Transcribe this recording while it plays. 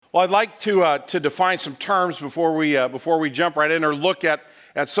Well, I'd like to define some terms before we jump right in or look at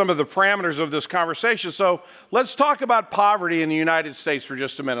some of the parameters of this conversation. So let's talk about poverty in the United States for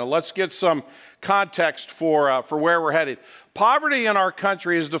just a minute. Let's get some context for where we're headed. Poverty in our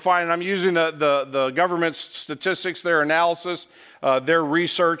country is defined, and I'm using the government's statistics, their analysis, their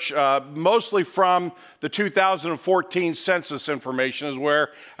research, mostly from the 2014 census information is where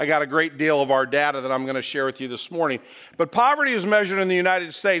I got a great deal of our data that I'm going to share with you this morning. But poverty is measured in the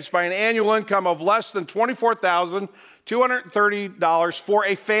United States by an annual income of less than $24,230 for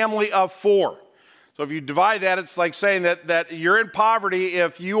a family of four. So if you divide that, it's like saying that you're in poverty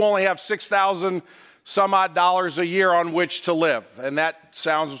if you only have $6,000 some odd dollars a year on which to live. And that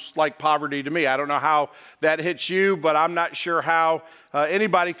sounds like poverty to me. I don't know how that hits you, but I'm not sure how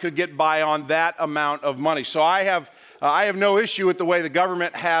anybody could get by on that amount of money. So I have no issue with the way the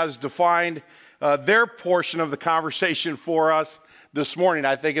government has defined their portion of the conversation for us this morning.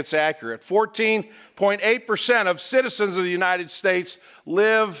 I think it's accurate. 14.8% of citizens of the United States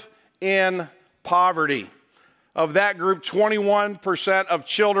live in poverty. Of that group, 21% of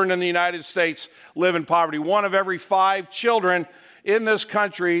children in the United States live in poverty. 1 of every 5 children in this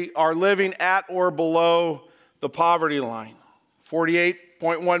country are living at or below the poverty line.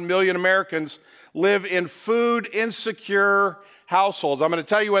 48.1 million Americans live in food insecure households. I'm going to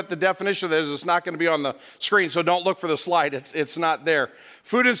tell you what the definition of this is. It's not going to be on the screen, so don't look for the slide. It's not there.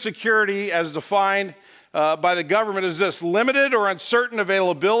 Food insecurity, as defined by the government, is this: limited or uncertain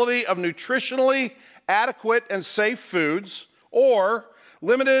availability of nutritionally adequate and safe foods, or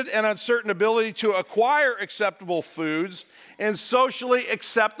limited and uncertain ability to acquire acceptable foods in socially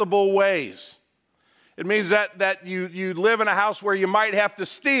acceptable ways. It means that you live in a house where you might have to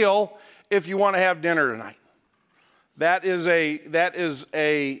steal if you want to have dinner tonight. That is a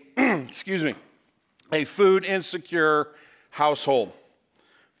excuse me, a food insecure household.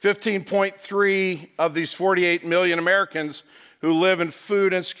 15.3 of these 48 million Americans who live in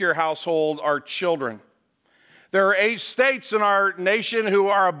food insecure households are children. There are 8 states in our nation who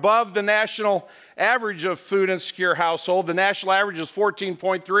are above the national average of food insecure household. The national average is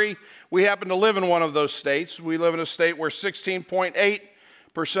 14.3. We happen to live in one of those states. We live in a state where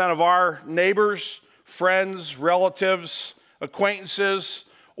 16.8% of our neighbors, friends, relatives, acquaintances,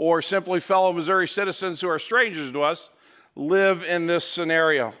 or simply fellow Missouri citizens who are strangers to us live in this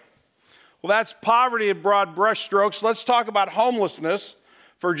scenario. Well, that's poverty in broad brushstrokes. Let's talk about homelessness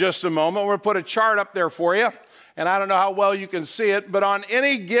for just a moment. We're going to put a chart up there for you, and I don't know how well you can see it, but on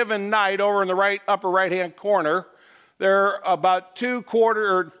any given night, over in the upper right-hand corner, there are about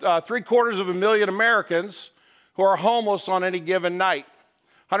 3/4 of a million Americans who are homeless on any given night.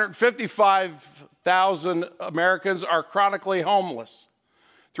 155,000 Americans are chronically homeless.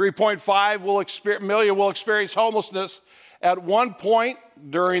 3.5 million will experience homelessness at one point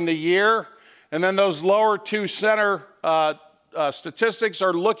during the year, and then those lower two center statistics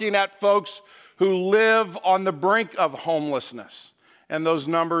are looking at folks who live on the brink of homelessness, and those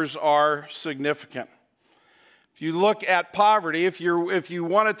numbers are significant. If you look at poverty, if you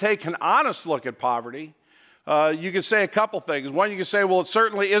want to take an honest look at poverty, you can say a couple things. One, you can say, well, it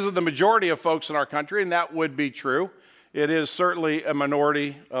certainly isn't the majority of folks in our country, and that would be true. It is certainly a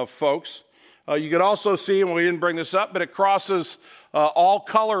minority of folks. You could also see, and we didn't bring this up, but it crosses all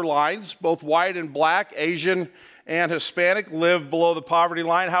color lines, both white and black, Asian and Hispanic live below the poverty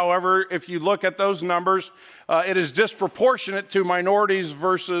line. However, if you look at those numbers, it is disproportionate to minorities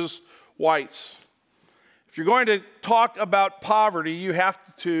versus whites. If you're going to talk about poverty, you have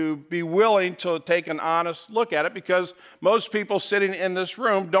to be willing to take an honest look at it, because most people sitting in this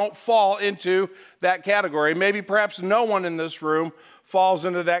room don't fall into that category. Maybe perhaps no one in this room falls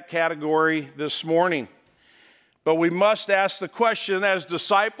into that category this morning. But we must ask the question as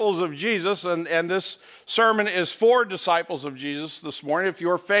disciples of Jesus, and this sermon is for disciples of Jesus this morning. If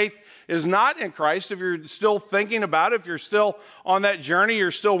your faith is not in Christ, if you're still thinking about it, if you're still on that journey, you're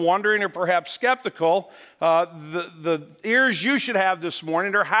still wondering or perhaps skeptical, the ears you should have this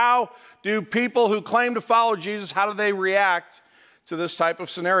morning are: how do people who claim to follow Jesus, how do they react to this type of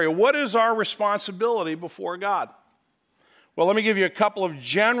scenario? What is our responsibility before God? Well, let me give you a couple of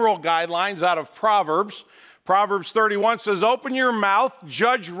general guidelines out of Proverbs. Proverbs 31 says, "Open your mouth,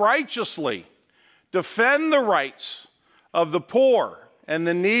 judge righteously, defend the rights of the poor and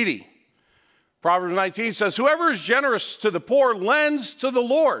the needy." Proverbs 19 says, "Whoever is generous to the poor lends to the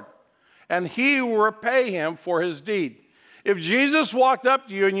Lord, and he will repay him for his deed." If Jesus walked up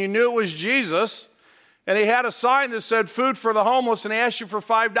to you and you knew it was Jesus, and he had a sign that said "food for the homeless," and he asked you for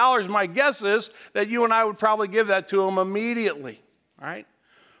 $5, my guess is that you and I would probably give that to him immediately. All right?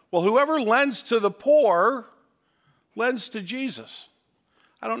 Well, whoever lends to the poor lends to Jesus.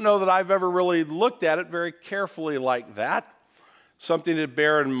 I don't know that I've ever really looked at it very carefully like that. Something to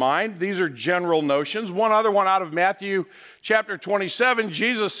bear in mind. These are general notions. One other one out of Matthew chapter 27,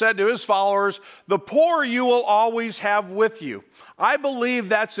 Jesus said to his followers, "The poor you will always have with you." I believe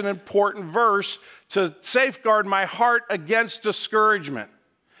that's an important verse to safeguard my heart against discouragement.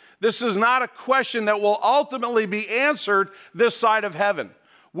 This is not a question that will ultimately be answered this side of heaven.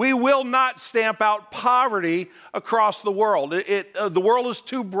 We will not stamp out poverty across the world. The world is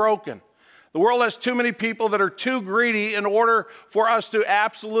too broken. The world has too many people that are too greedy in order for us to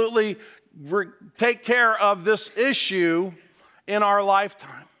absolutely take care of this issue in our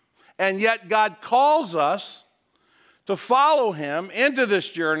lifetime. And yet God calls us to follow him into this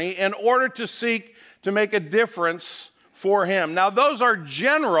journey in order to seek to make a difference for him. Now, those are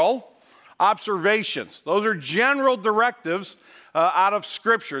general observations. Those are general directives out of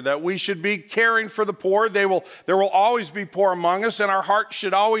Scripture, that we should be caring for the poor. There will always be poor among us, and our heart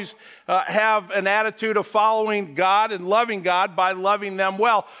should always have an attitude of following God and loving God by loving them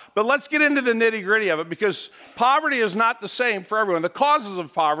well. But let's get into the nitty-gritty of it, because poverty is not the same for everyone. The causes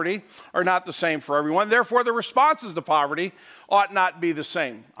of poverty are not the same for everyone. Therefore, the responses to poverty ought not be the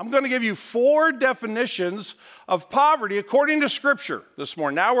same. I'm going to give you 4 definitions of poverty according to Scripture this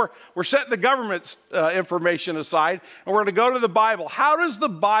morning. Now we're setting the government's information aside, and we're going to go to the Bible. How does the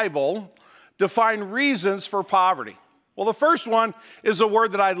Bible define reasons for poverty? Well, the first one is a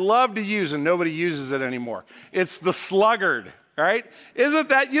word that I love to use, and nobody uses it anymore. It's the sluggard, right? Isn't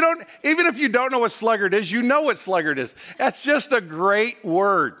that, even if you don't know what sluggard is, you know what sluggard is. That's just a great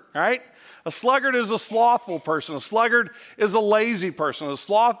word, right? A sluggard is a slothful person. A sluggard is a lazy person. A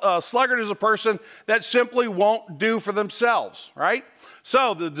sluggard is a person that simply won't do for themselves, right?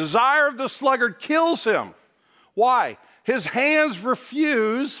 So the desire of the sluggard kills him. Why? His hands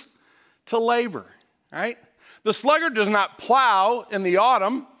refuse to labor, right? The sluggard does not plow in the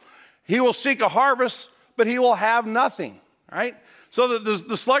autumn. He will seek a harvest, but he will have nothing, right? So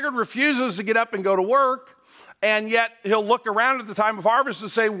the sluggard refuses to get up and go to work, and yet he'll look around at the time of harvest and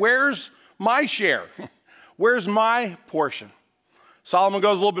say, "Where's my share? Where's my portion?" Solomon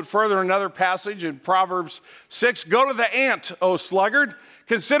goes a little bit further in another passage in Proverbs 6. "Go to the ant, O sluggard.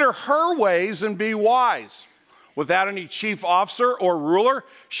 Consider her ways and be wise. Without any chief officer or ruler,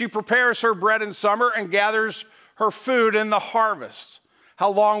 she prepares her bread in summer and gathers her food in the harvest. How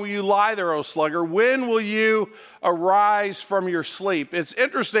long will you lie there, O sluggard? When will you arise from your sleep?" It's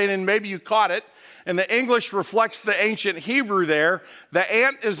interesting, and maybe you caught it, and the English reflects the ancient Hebrew there. The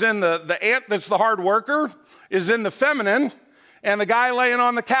ant is in the ant that's the hard worker is in the feminine, and the guy laying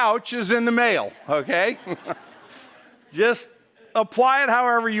on the couch is in the male, okay? Just apply it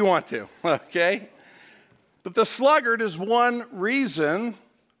however you want to, okay? But the sluggard is one reason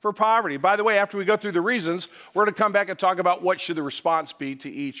for poverty. By the way, after we go through the reasons, we're going to come back and talk about what should the response be to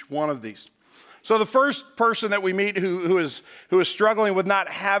each one of these. So the first person that we meet who is struggling with not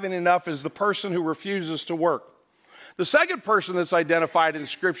having enough is the person who refuses to work. The second person that's identified in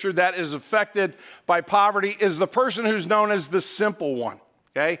Scripture that is affected by poverty is the person who's known as the simple one.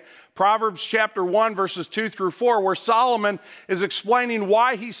 Okay? Proverbs chapter 1, verses 2 through 4, where Solomon is explaining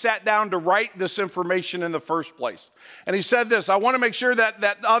why he sat down to write this information in the first place. And he said this: "I want to make sure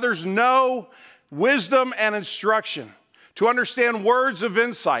that others know wisdom and instruction, to understand words of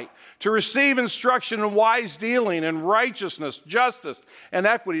insight, to receive instruction in wise dealing and righteousness, justice, and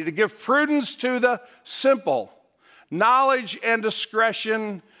equity, to give prudence to the simple, knowledge and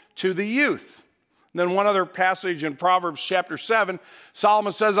discretion to the youth." And then one other passage in Proverbs chapter 7,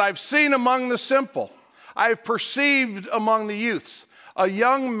 Solomon says, "I've seen among the simple, I've perceived among the youths, a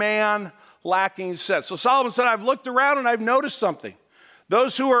young man lacking sense." So Solomon said, I've looked around and I've noticed something.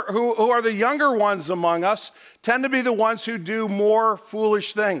 Those who are the younger ones among us tend to be the ones who do more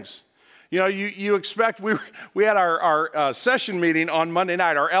foolish things. You know, you expect, we had our session meeting on Monday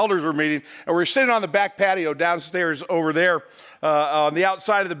night. Our elders were meeting, and we were sitting on the back patio downstairs over there on the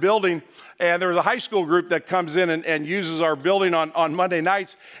outside of the building. And there was a high school group that comes in and uses our building on Monday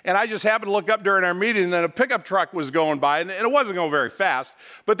nights. And I just happened to look up during our meeting, and then a pickup truck was going by, and it wasn't going very fast.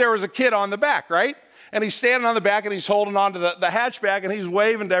 But there was a kid on the back, right? And he's standing on the back, and he's holding on to the hatchback, and he's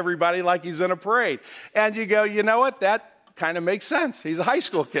waving to everybody like he's in a parade. And you go, you know what? That kind of makes sense. He's a high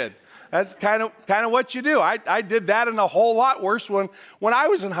school kid. That's kind of what you do. I did that and a whole lot worse when I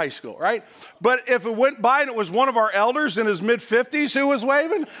was in high school, right? But if it went by and it was one of our elders in his mid-50s who was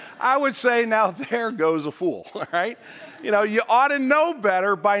waving, I would say, now there goes a fool, right? You know, you ought to know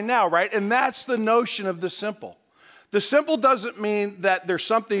better by now, right? And that's the notion of the simple. The simple doesn't mean that there's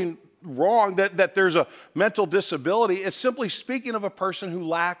something wrong, that there's a mental disability. It's simply speaking of a person who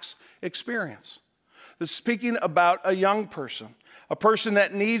lacks experience. It's speaking about a young person, a person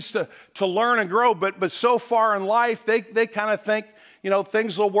that needs to learn and grow, but so far in life, they kind of think,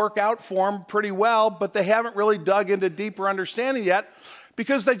 things will work out for them pretty well, but they haven't really dug into deeper understanding yet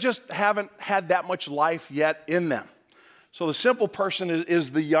because they just haven't had that much life yet in them. So the simple person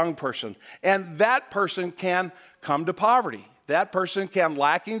is the young person, and that person can come to poverty. That person can,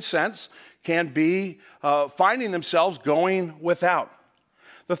 lacking sense, can be finding themselves going without.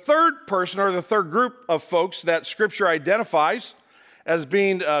 The third person, or the third group of folks that Scripture identifies as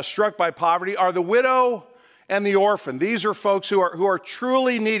being struck by poverty, are the widow and the orphan. These are folks who are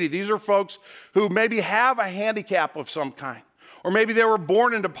truly needy. These are folks who maybe have a handicap of some kind. Or maybe they were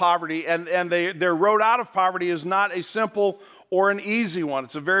born into poverty and their road out of poverty is not a simple or an easy one.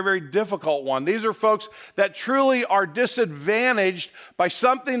 It's a very, very difficult one. These are folks that truly are disadvantaged by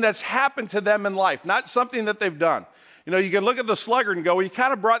something that's happened to them in life, not something that they've done. You can look at the sluggard and go, well, you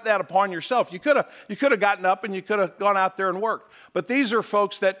kind of brought that upon yourself. You could have gotten up and you could have gone out there and worked. But these are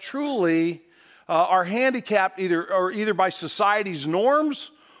folks that truly are handicapped either by society's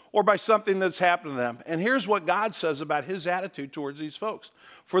norms or by something that's happened to them. And here's what God says about his attitude towards these folks.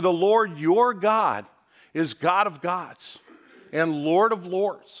 For the Lord your God is God of gods and Lord of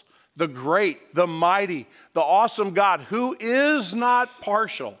lords, the great, the mighty, the awesome God who is not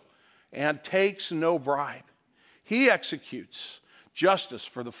partial and takes no bribe. He executes justice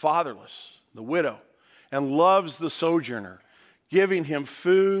for the fatherless, the widow, and loves the sojourner, giving him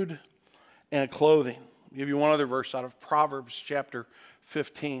food and clothing. I'll give you one other verse out of Proverbs chapter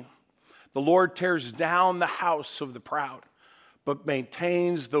 15. The Lord tears down the house of the proud, but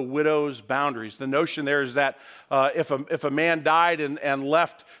maintains the widow's boundaries. The notion there is that if a man died and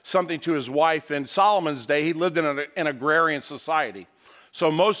left something to his wife, in Solomon's day, he lived in an agrarian society. So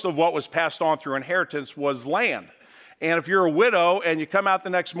most of what was passed on through inheritance was land. And if you're a widow and you come out the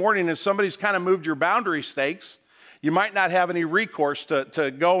next morning and somebody's kind of moved your boundary stakes, you might not have any recourse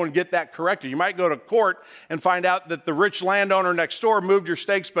to go and get that corrected. You might go to court and find out that the rich landowner next door moved your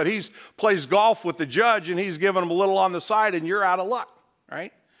stakes, but he plays golf with the judge and he's giving them a little on the side and you're out of luck,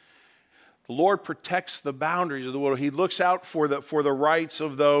 right? The Lord protects the boundaries of the widow. He looks out for the rights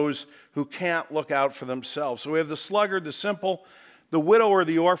of those who can't look out for themselves. So we have the sluggard, the simple, the widow or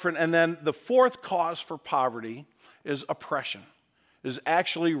the orphan, and then the fourth cause for poverty is oppression, is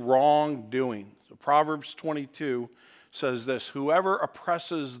actually wrongdoing. So Proverbs 22 says this: whoever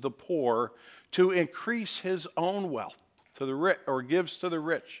oppresses the poor to increase his own wealth to the rich, or gives to the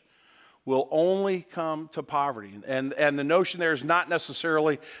rich, will only come to poverty. And the notion there is not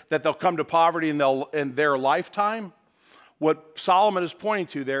necessarily that they'll come to poverty in their lifetime. What Solomon is pointing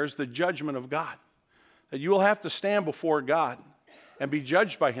to there is the judgment of God, that you will have to stand before God and be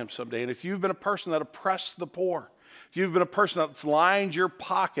judged by him someday. And if you've been a person that oppressed the poor, if you've been a person that's lined your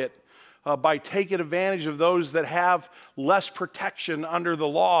pocket by taking advantage of those that have less protection under the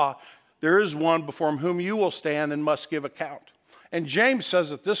law, there is one before whom you will stand and must give account. And James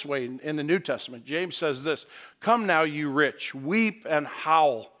says it this way in the New Testament. James says this: come now, you rich, weep and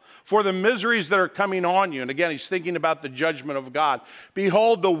howl for the miseries that are coming on you. And again, he's thinking about the judgment of God.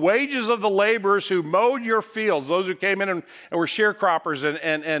 Behold, the wages of the laborers who mowed your fields, those who came in and were sharecroppers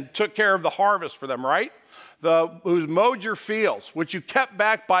and took care of the harvest for them, right? Who mowed your fields, which you kept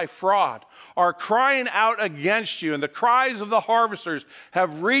back by fraud, are crying out against you, and the cries of the harvesters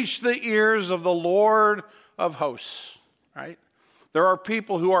have reached the ears of the Lord of hosts, right? There are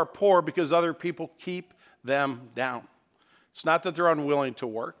people who are poor because other people keep them down. It's not that they're unwilling to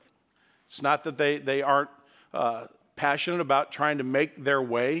work. It's not that they aren't passionate about trying to make their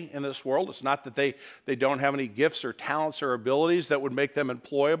way in this world. It's not that they don't have any gifts or talents or abilities that would make them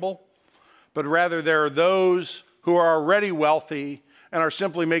employable. But rather there are those who are already wealthy and are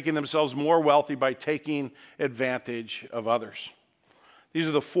simply making themselves more wealthy by taking advantage of others. These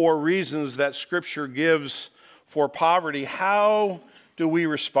are the four reasons that Scripture gives for poverty. How do we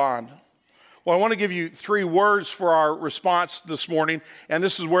respond? Well, I want to give you three words for our response this morning, and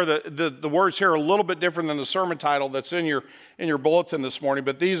this is where the words here are a little bit different than the sermon title that's in your bulletin this morning,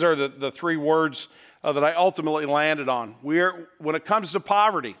 but these are the three words that I ultimately landed on. When it comes to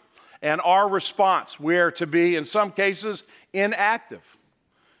poverty, and our response, we are to be, in some cases, inactive.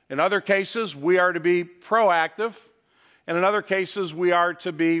 In other cases, we are to be proactive. And in other cases, we are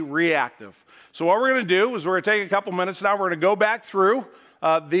to be reactive. So what we're going to do is we're going to take a couple minutes now. We're going to go back through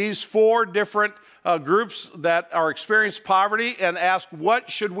these four different groups that are experiencing poverty and ask, what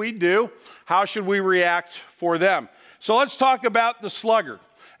should we do? How should we react for them? So let's talk about the sluggard.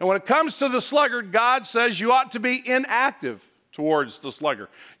 And when it comes to the sluggard, God says you ought to be inactive towards the sluggard.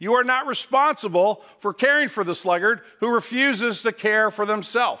 You are not responsible for caring for the sluggard who refuses to care for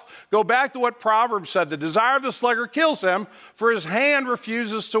themselves. Go back to what Proverbs said. The desire of the sluggard kills him, for his hand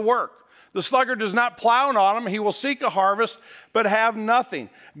refuses to work. The sluggard does not plow in autumn. He will seek a harvest, but have nothing.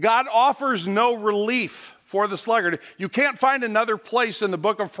 God offers no relief for the sluggard. You can't find another place in the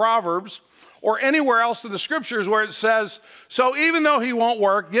book of Proverbs or anywhere else in the scriptures where it says, so even though he won't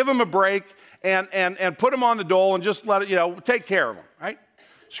work, give him a break and put him on the dole and just let it, take care of him, right?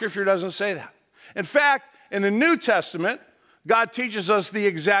 Scripture doesn't say that. In fact, in the New Testament, God teaches us the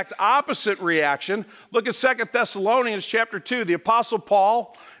exact opposite reaction. Look at 2 Thessalonians chapter 2. The Apostle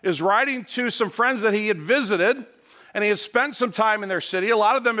Paul is writing to some friends that he had visited, and he had spent some time in their city. A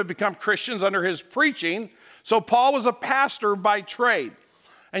lot of them had become Christians under his preaching. So Paul was a pastor by trade.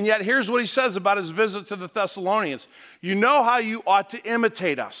 And yet here's what he says about his visit to the Thessalonians. You know how you ought to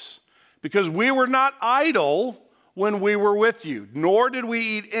imitate us, because we were not idle when we were with you, nor did we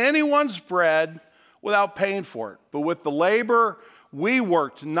eat anyone's bread without paying for it. But with the labor, we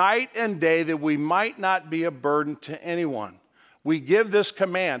worked night and day that we might not be a burden to anyone. We give this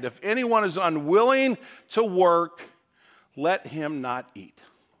command: if anyone is unwilling to work, let him not eat.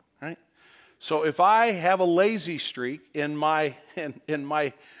 Right? So if I have a lazy streak in my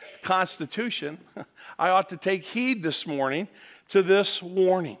constitution, I ought to take heed this morning to this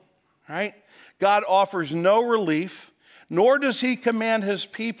warning. Right? God offers no relief, nor does he command his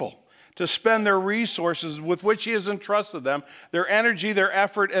people to spend their resources with which he has entrusted them, their energy, their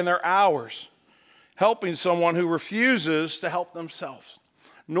effort, and their hours, helping someone who refuses to help themselves.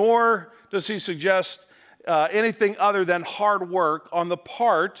 Nor does he suggest anything other than hard work on the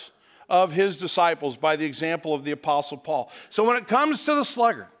part of his disciples by the example of the Apostle Paul. So when it comes to the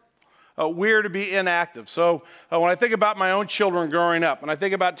sluggard, we're to be inactive. So when I think about my own children growing up, and I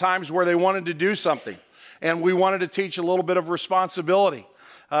think about times where they wanted to do something, and we wanted to teach a little bit of responsibility.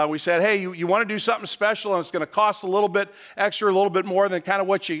 We said, hey, you want to do something special, and it's going to cost a little bit extra, a little bit more than kind of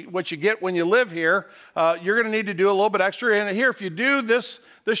what you get when you live here. You're going to need to do a little bit extra. And here, if you do this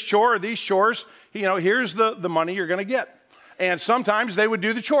chore or these chores, here's the money you're going to get. And sometimes they would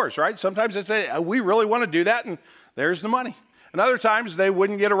do the chores, right? Sometimes they'd say, we really want to do that, and there's the money. And other times they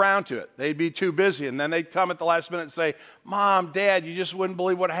wouldn't get around to it. They'd be too busy. And then they'd come at the last minute and say, Mom, Dad, you just wouldn't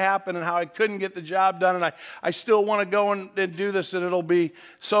believe what happened and how I couldn't get the job done. And I still want to go and do this, and it'll be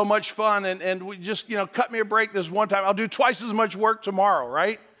so much fun. And we just, cut me a break this one time. I'll do twice as much work tomorrow,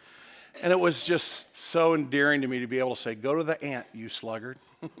 right? And it was just so endearing to me to be able to say, go to the ant, you sluggard,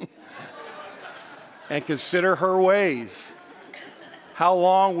 and consider her ways. How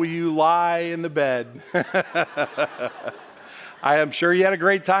long will you lie in the bed? I am sure you had a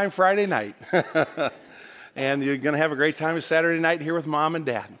great time Friday night. And you're going to have a great time Saturday night here with Mom and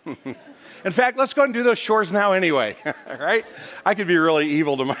Dad. In fact, let's go and do those chores now anyway, right? I could be really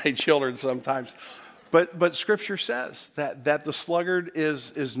evil to my children sometimes. But Scripture says that the sluggard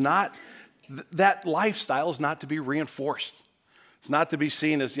is not, that lifestyle is not to be reinforced. It's not to be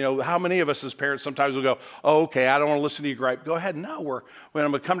seen as, how many of us as parents sometimes will go, oh, okay, I don't want to listen to you gripe. Go ahead. No, I'm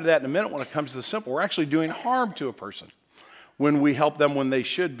going to come to that in a minute when it comes to the simple. We're actually doing harm to a person when we help them when they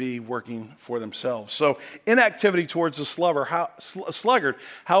should be working for themselves. So inactivity towards the sluggard.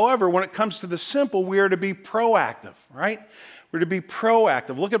 However, when it comes to the simple, we are to be proactive, right? We're to be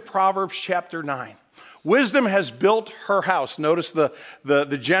proactive. Look at Proverbs chapter 9. Wisdom has built her house. Notice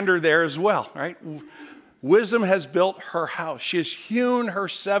the gender there as well, right? Wisdom has built her house. She has hewn her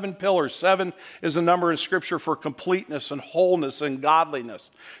 7 pillars. 7 is a number in Scripture for completeness and wholeness and godliness.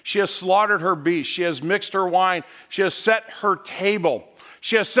 She has slaughtered her beasts. She has mixed her wine. She has set her table.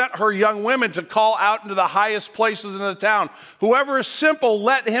 She has sent her young women to call out into the highest places in the town. Whoever is simple,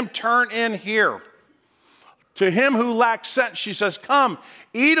 let him turn in here. To him who lacks sense, she says, come,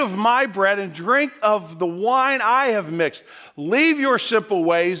 eat of my bread and drink of the wine I have mixed. Leave your simple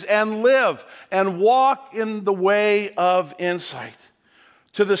ways and live, and walk in the way of insight.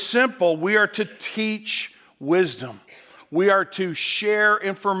 To the simple, we are to teach wisdom. We are to share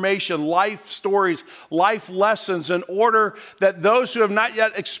information, life stories, life lessons, in order that those who have not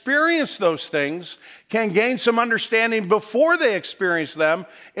yet experienced those things can gain some understanding before they experience them,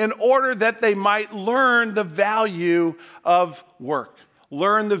 in order that they might learn the value of work,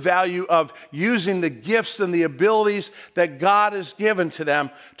 learn the value of using the gifts and the abilities that God has given to them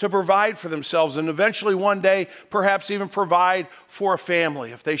to provide for themselves, and eventually one day perhaps even provide for a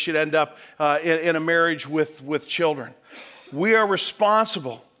family if they should end up in a marriage with children. We are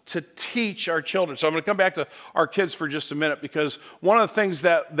responsible to teach our children. So I'm going to come back to our kids for just a minute, because one of the things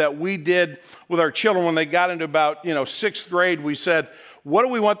that we did with our children when they got into about 6th grade, we said, what do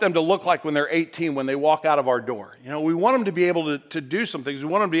we want them to look like when they're 18, when they walk out of our door? You know, we want them to be able to do some things. We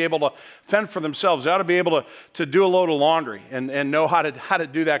want them to be able to fend for themselves. They ought to be able to do a load of laundry and know how to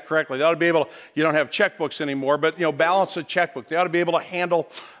do that correctly. They ought to be able to, you don't have checkbooks anymore, but, you know, balance a checkbook. They ought to be able to handle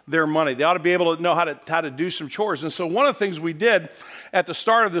their money. They ought to be able to know how to do some chores. And so one of the things we did at the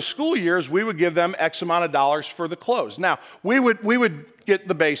start of the school year is we would give them X amount of dollars for the clothes. Now, we would get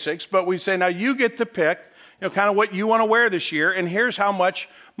the basics, but we'd say, now you get to pick, you know, kind of what you want to wear this year, and here's how much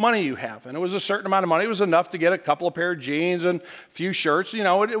money you have. And it was a certain amount of money. It was enough to get a couple of pair of jeans and a few shirts. You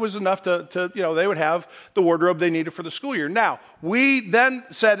know, it was enough to you know, they would have the wardrobe they needed for the school year. Now, we then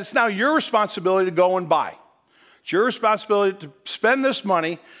said, it's now your responsibility to go and buy. It's your responsibility to spend this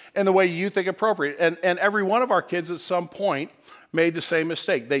money in the way you think appropriate. And every one of our kids at some point made the same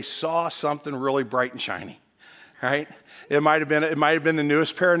mistake. They saw something really bright and shiny, right? It might have been the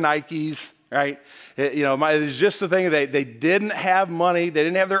newest pair of Nikes, right? It was just the thing, they didn't have money, they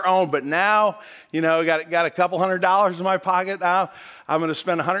didn't have their own, but now, you know, got a couple $100 in my pocket now, I'm going to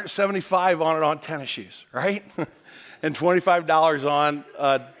spend $175 on it on tennis shoes, right? And $25 on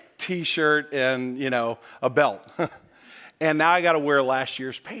a t-shirt and, you know, a belt. And now I got to wear last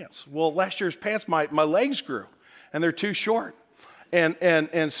year's pants. Well, last year's pants, my legs grew, and they're too short.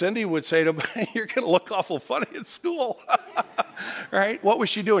 And Cindy would say to me, you're going to look awful funny at school, right? What was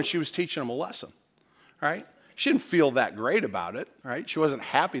she doing? She was teaching them a lesson, right? She didn't feel that great about it, right? She wasn't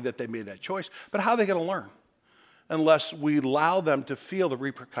happy that they made that choice. But how are they going to learn unless we allow them to feel the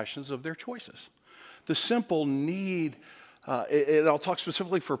repercussions of their choices? The simple need, and I'll talk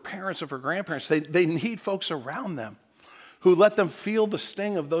specifically for parents and for grandparents, they need folks around them who let them feel the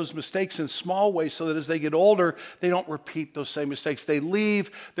sting of those mistakes in small ways so that as they get older, they don't repeat those same mistakes. They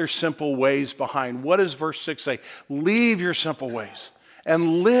leave their simple ways behind. What does verse 6 say? Leave your simple ways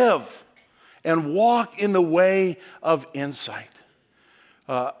and live and walk in the way of insight.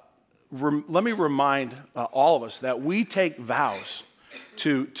 Let me remind all of us that we take vows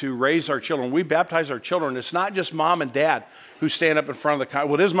to raise our children. We baptize our children. It's not just mom and dad who stand up in front of the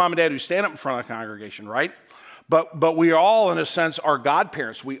congregation. Well, it is mom and dad who stand up in front of the congregation, right? But we all, in a sense, are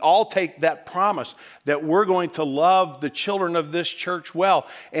godparents. We all take that promise that we're going to love the children of this church well.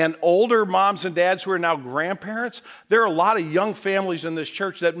 And older moms and dads who are now grandparents, there are a lot of young families in this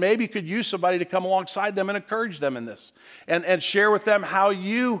church that maybe could use somebody to come alongside them and encourage them in this. And share with them how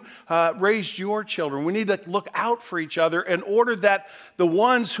you raised your children. We need to look out for each other in order that the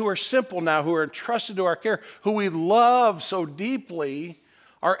ones who are simple now, who are entrusted to our care, who we love so deeply,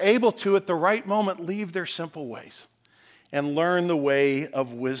 are able to, at the right moment, leave their simple ways and learn the way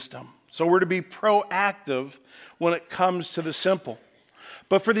of wisdom. So we're to be proactive when it comes to the simple.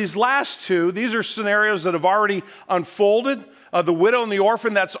 But for these last two, these are scenarios that have already unfolded. The widow and the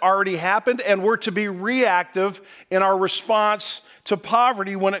orphan, that's already happened. And we're to be reactive in our response to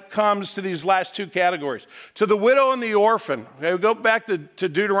poverty when it comes to these last two categories. To the widow and the orphan, okay, we go back to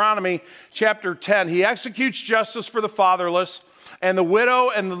Deuteronomy chapter 10. He executes justice for the fatherless and the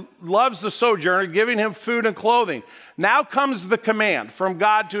widow and loves the sojourner, giving him food and clothing. Now comes the command from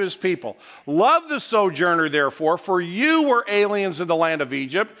God to his people. Love the sojourner, therefore, for you were aliens in the land of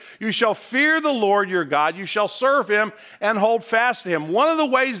Egypt. You shall fear the Lord your God. You shall serve him and hold fast to him. One of the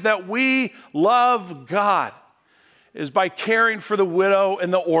ways that we love God is by caring for the widow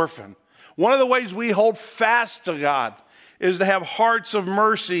and the orphan. One of the ways we hold fast to God is to have hearts of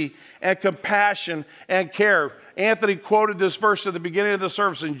mercy and compassion and care. Anthony quoted this verse at the beginning of the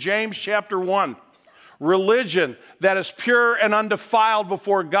service in James chapter 1. Religion that is pure and undefiled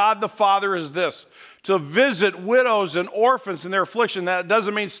before God the Father is this: to visit widows and orphans in their affliction. That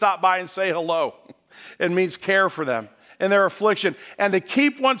doesn't mean stop by and say hello. It means care for them in their affliction and to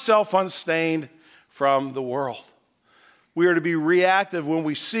keep oneself unstained from the world. We are to be reactive when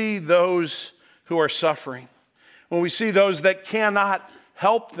we see those who are suffering, when we see those that cannot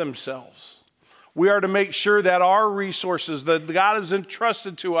help themselves. We are to make sure that our resources that God has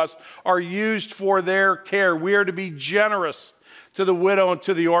entrusted to us are used for their care. We are to be generous to the widow and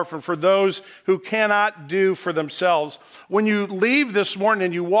to the orphan, for those who cannot do for themselves. When you leave this morning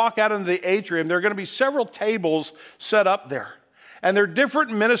and you walk out into the atrium, there are going to be several tables set up there. And there are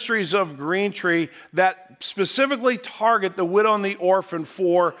different ministries of Green Tree that specifically target the widow and the orphan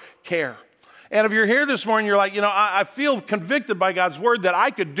for care. And if you're here this morning, you're like, I feel convicted by God's word that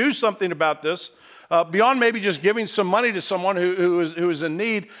I could do something about this. Beyond maybe just giving some money to someone who is in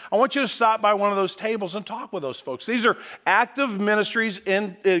need, I want you to stop by one of those tables and talk with those folks. These are active ministries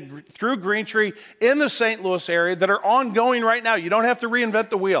through Green Tree in the St. Louis area that are ongoing right now. You don't have to reinvent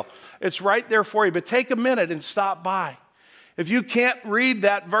the wheel. It's right there for you. But take a minute and stop by If you can't read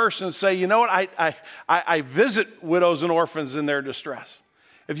that verse and say, you know what, I visit widows and orphans in their distress.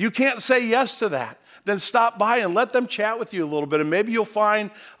 If you can't say yes to that, then stop by and let them chat with you a little bit. And maybe you'll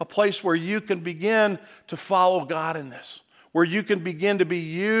find a place where you can begin to follow God in this, where you can begin to be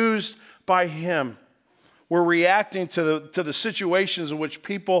used by Him. We're reacting to the situations in which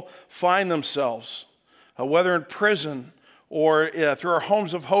people find themselves, whether in prison or through our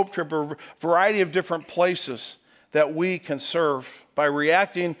Homes of Hope trip, or a variety of different places that we can serve by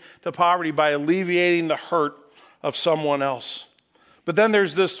reacting to poverty, by alleviating the hurt of someone else. But then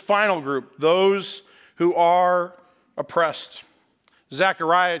there's this final group, those who are oppressed.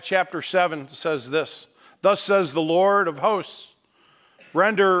 Zechariah chapter 7 says this, "Thus says the Lord of hosts,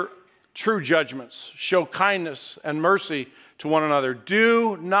 render true judgments, show kindness and mercy to one another.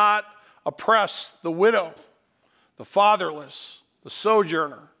 Do not oppress the widow, the fatherless, the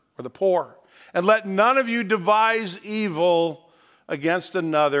sojourner, or the poor. And let none of you devise evil against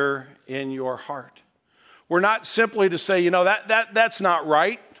another in your heart." We're not simply to say, that's not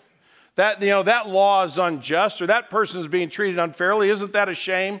right. That law is unjust, or that person is being treated unfairly. Isn't that a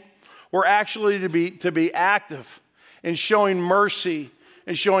shame? We're actually to be active in showing mercy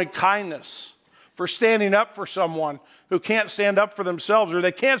and showing kindness, for standing up for someone who can't stand up for themselves, or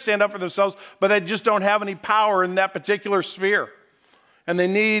they can't stand up for themselves, but they just don't have any power in that particular sphere. And they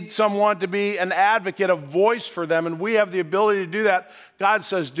need someone to be an advocate, a voice for them, and we have the ability to do that. God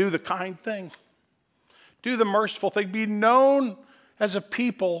says, do the kind thing. Do the merciful thing. Be known as a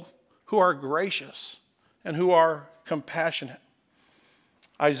people who are gracious and who are compassionate.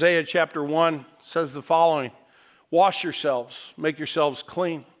 Isaiah chapter 1 says the following, "Wash yourselves, make yourselves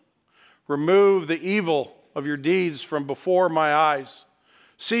clean. Remove the evil of your deeds from before my eyes.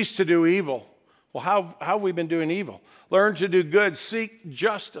 Cease to do evil." Well, how have we been doing evil? "Learn to do good, seek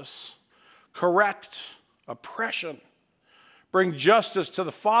justice, correct oppression, bring justice to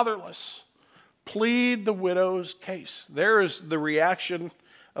the fatherless, plead the widow's case." There is the reaction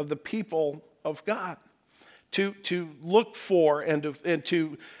of the people of God, to look for and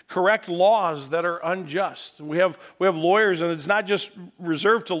to correct laws that are unjust. And we have lawyers, and it's not just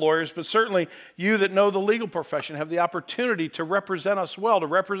reserved to lawyers, but certainly you that know the legal profession have the opportunity to represent us well, to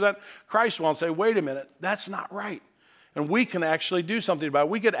represent Christ well, and say, wait a minute, that's not right. And we can actually do something about it.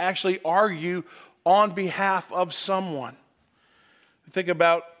 We could actually argue on behalf of someone. Think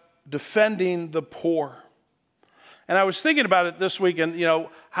about defending the poor. And I was thinking about it this week, and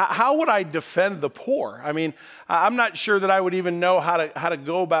how would I defend the poor? I mean, I'm not sure that I would even know how to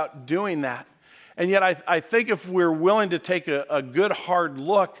go about doing that. And yet I think if we're willing to take a good hard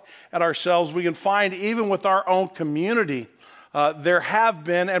look at ourselves, we can find even with our own community, there have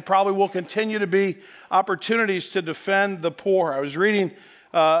been and probably will continue to be opportunities to defend the poor. I was reading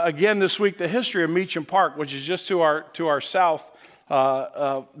again this week the history of Meacham Park, which is just to our south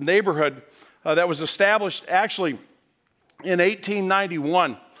neighborhood, that was established actually in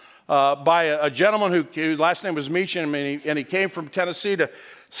 1891 by a gentleman whose last name was Meacham, and he came from Tennessee to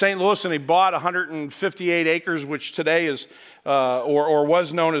St. Louis, and he bought 158 acres, which today is, or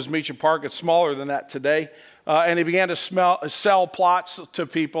was known as Meacham Park. It's smaller than that today. And he began to sell plots to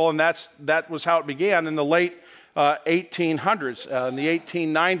people, and that was how it began in the late 1800s, in the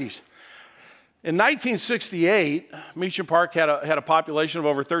 1890s. In 1968, Meacham Park had a population of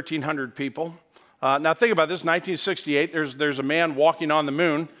over 1,300 people. Now think about this, 1968, there's a man walking on the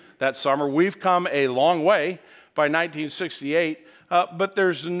moon that summer. We've come a long way by 1968, but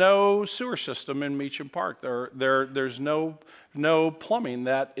there's no sewer system in Meacham Park. There's no plumbing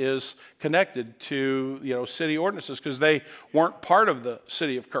that is connected to city ordinances, because they weren't part of the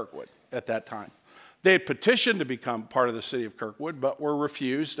city of Kirkwood at that time. They had petitioned to become part of the city of Kirkwood, but were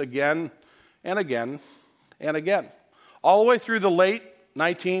refused again and again and again. All the way through the late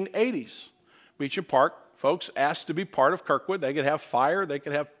 1980s. Meacham Park folks asked to be part of Kirkwood. They could have fire, they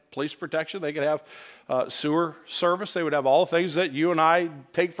could have police protection, they could have sewer service, they would have all the things that you and I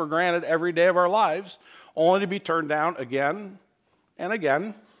take for granted every day of our lives, only to be turned down again and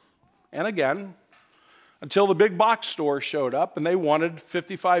again and again, until the big box store showed up and they wanted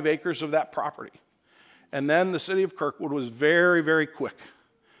 55 acres of that property. And then the city of Kirkwood was very, very quick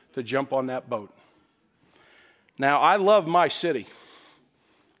to jump on that boat. Now, I love my city.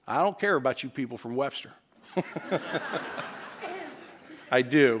 I don't care about you people from Webster. I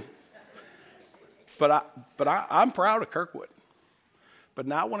do. But I'm proud of Kirkwood. But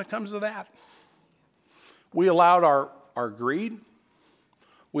not when it comes to that. We allowed our greed,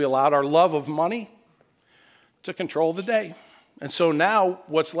 we allowed our love of money to control the day. And so now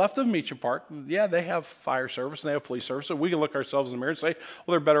what's left of Meacham Park, they have fire service and they have police service, so we can look ourselves in the mirror and say,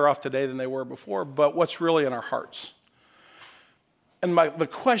 well, they're better off today than they were before. But what's really in our hearts? And the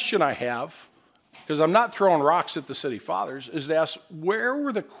question I have, because I'm not throwing rocks at the city fathers, is to ask, where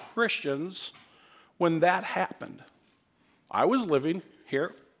were the Christians when that happened? I was living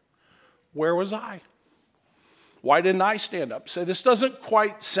here. Where was I? Why didn't I stand up? Say, this doesn't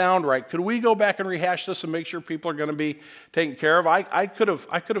quite sound right. Could we go back and rehash this and make sure people are going to be taken care of? I could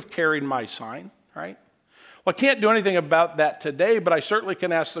have carried my sign, right? Well, I can't do anything about that today, but I certainly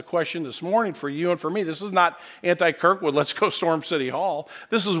can ask the question this morning for you and for me. This is not anti-Kirkwood, let's go storm City Hall.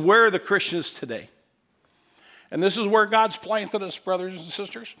 This is where are the Christians today. And this is where God's planted us, brothers and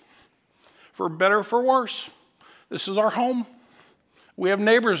sisters. For better or for worse, this is our home. We have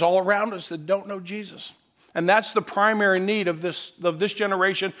neighbors all around us that don't know Jesus. And that's the primary need of this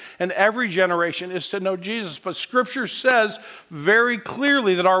generation, and every generation is to know Jesus. But Scripture says very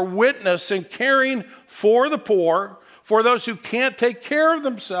clearly that our witness in caring for the poor, for those who can't take care of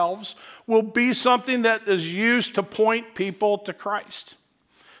themselves, will be something that is used to point people to Christ.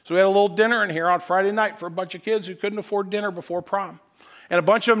 So we had a little dinner in here on Friday night for a bunch of kids who couldn't afford dinner before prom. And a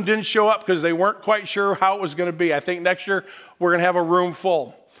bunch of them didn't show up because they weren't quite sure how it was going to be. I think next year we're going to have a room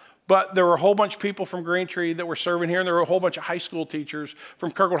full. But there were a whole bunch of people from Green Tree that were serving here, and there were a whole bunch of high school teachers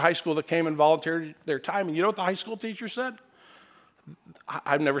from Kirkwood High School that came and volunteered their time. And you know what the high school teacher said?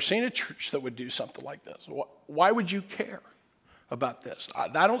 I've never seen a church that would do something like this. Why would you care about this?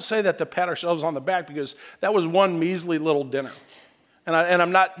 I don't say that to pat ourselves on the back, because that was one measly little dinner. And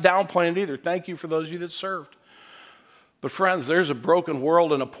I'm not downplaying it either. Thank you for those of you that served. But friends, there's a broken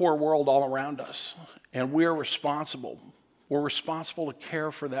world and a poor world all around us, and we're responsible. We're responsible to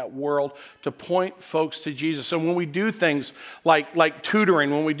care for that world, to point folks to Jesus. So when we do things like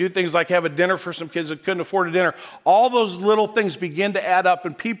tutoring, when we do things like have a dinner for some kids that couldn't afford a dinner, all those little things begin to add up,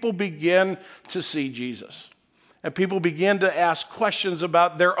 and people begin to see Jesus. And people begin to ask questions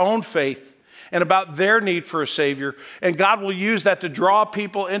about their own faith and about their need for a Savior. And God will use that to draw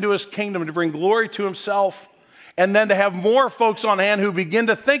people into His kingdom, to bring glory to Himself, and then to have more folks on hand who begin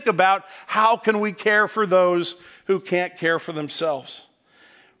to think about how can we care for those who can't care for themselves.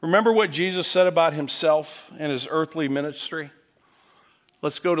 Remember what Jesus said about Himself and His earthly ministry?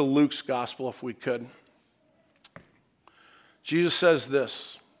 Let's go to Luke's gospel if we could. Jesus says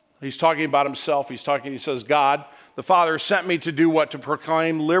this. He's talking about Himself. He says, God, the Father, sent me to do what? To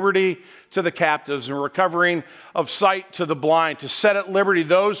proclaim liberty to the captives and recovering of sight to the blind, to set at liberty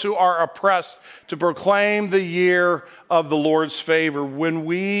those who are oppressed, to proclaim the year of the Lord's favor. When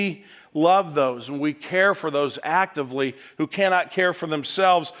we love those and we care for those actively who cannot care for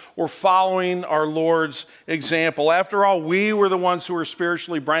themselves, we're following our Lord's example. After all, we were the ones who were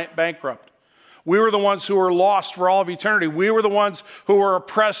spiritually bankrupt. We were the ones who were lost for all of eternity. We were the ones who were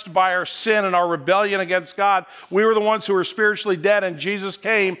oppressed by our sin and our rebellion against God. We were the ones who were spiritually dead, and Jesus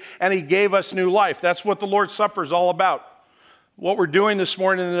came and He gave us new life. That's what the Lord's Supper is all about. What we're doing this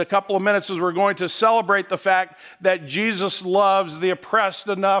morning in a couple of minutes is we're going to celebrate the fact that Jesus loves the oppressed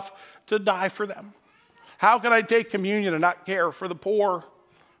enough to die for them. How can I take communion and not care for the poor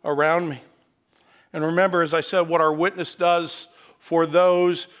around me? And remember, as I said, what our witness does for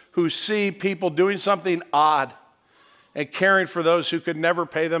those who see people doing something odd and caring for those who could never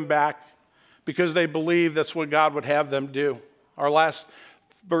pay them back because they believe that's what God would have them do. Our last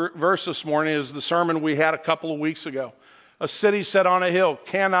verse this morning is the sermon we had a couple of weeks ago. A city set on a hill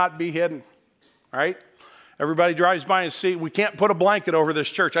cannot be hidden, right? Everybody drives by and see. We can't put a blanket over this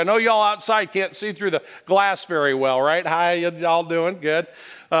church. I know y'all outside can't see through the glass very well, right? Hi, y'all doing? Good.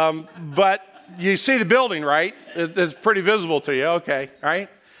 But you see the building, right? It's pretty visible to you. Okay, right?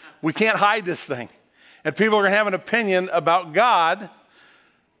 We can't hide this thing. And people are going to have an opinion about God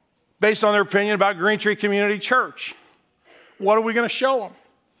based on their opinion about Green Tree Community Church. What are we going to show them?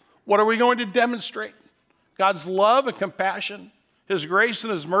 What are we going to demonstrate? God's love and compassion, His grace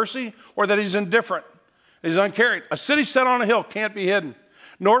and His mercy, or that He's indifferent, He's uncaring? A city set on a hill can't be hidden.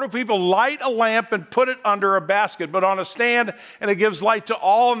 Nor do people light a lamp and put it under a basket, but on a stand, and it gives light to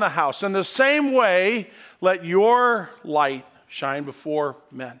all in the house. In the same way, let your light shine before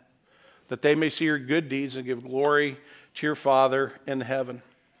men, that they may see your good deeds and give glory to your Father in heaven.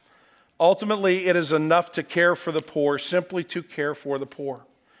 Ultimately, it is enough to care for the poor, simply to care for the poor.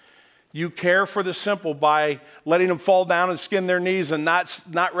 You care for the simple by letting them fall down and skin their knees and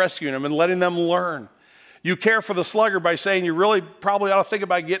not rescuing them and letting them learn. You care for the sluggard by saying you really probably ought to think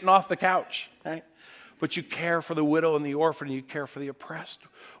about getting off the couch, right? But you care for the widow and the orphan, and you care for the oppressed.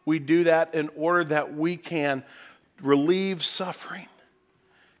 We do that in order that we can relieve suffering,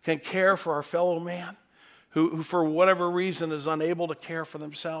 can care for our fellow man who for whatever reason is unable to care for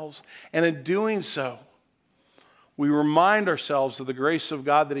themselves. And in doing so, we remind ourselves of the grace of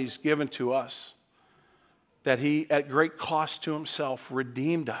God that He's given to us. that he, at great cost to himself,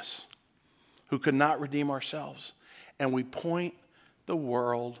 redeemed us, who could not redeem ourselves. And we point the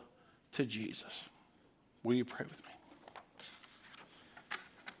world to Jesus. Will you pray with me?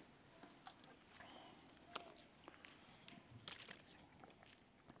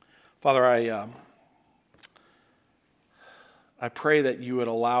 Father, I pray that you would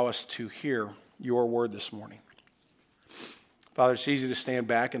allow us to hear your word this morning. Father, it's easy to stand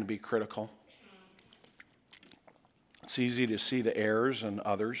back and to be critical. It's easy to see the errors in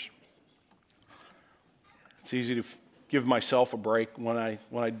others. It's easy to give myself a break when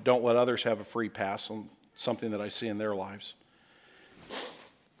I don't let others have a free pass on something that I see in their lives.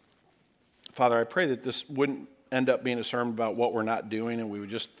 Father, I pray that this wouldn't end up being a sermon about what we're not doing and we would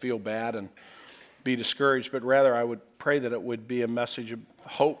just feel bad and be discouraged, but rather I would pray that it would be a message of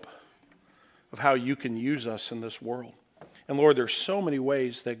hope of how you can use us in this world. And Lord, there's so many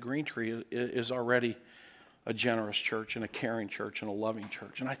ways that Green Tree is already a generous church and a caring church and a loving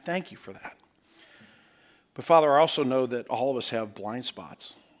church, and I thank you for that. But Father, I also know that all of us have blind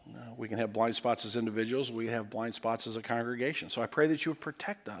spots. We can have blind spots as individuals. We can have blind spots as a congregation. So I pray that you would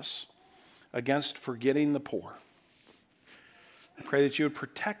protect us against forgetting the poor. I pray that you would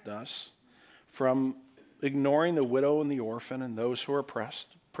protect us from ignoring the widow and the orphan and those who are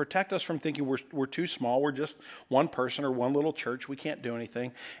oppressed. Protect us from thinking we're too small, we're just one person or one little church, we can't do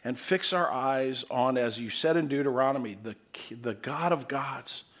anything. And fix our eyes on, as you said in Deuteronomy, the God of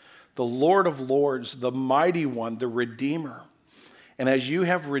gods, the Lord of lords, the mighty one, the Redeemer. And as you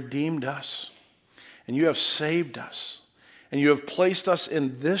have redeemed us, and you have saved us, and you have placed us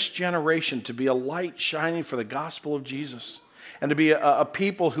in this generation to be a light shining for the gospel of Jesus, and to be a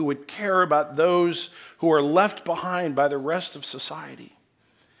people who would care about those who are left behind by the rest of society,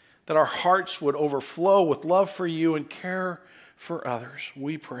 that our hearts would overflow with love for you and care for others.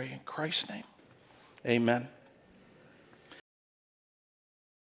 We pray in Christ's name. Amen.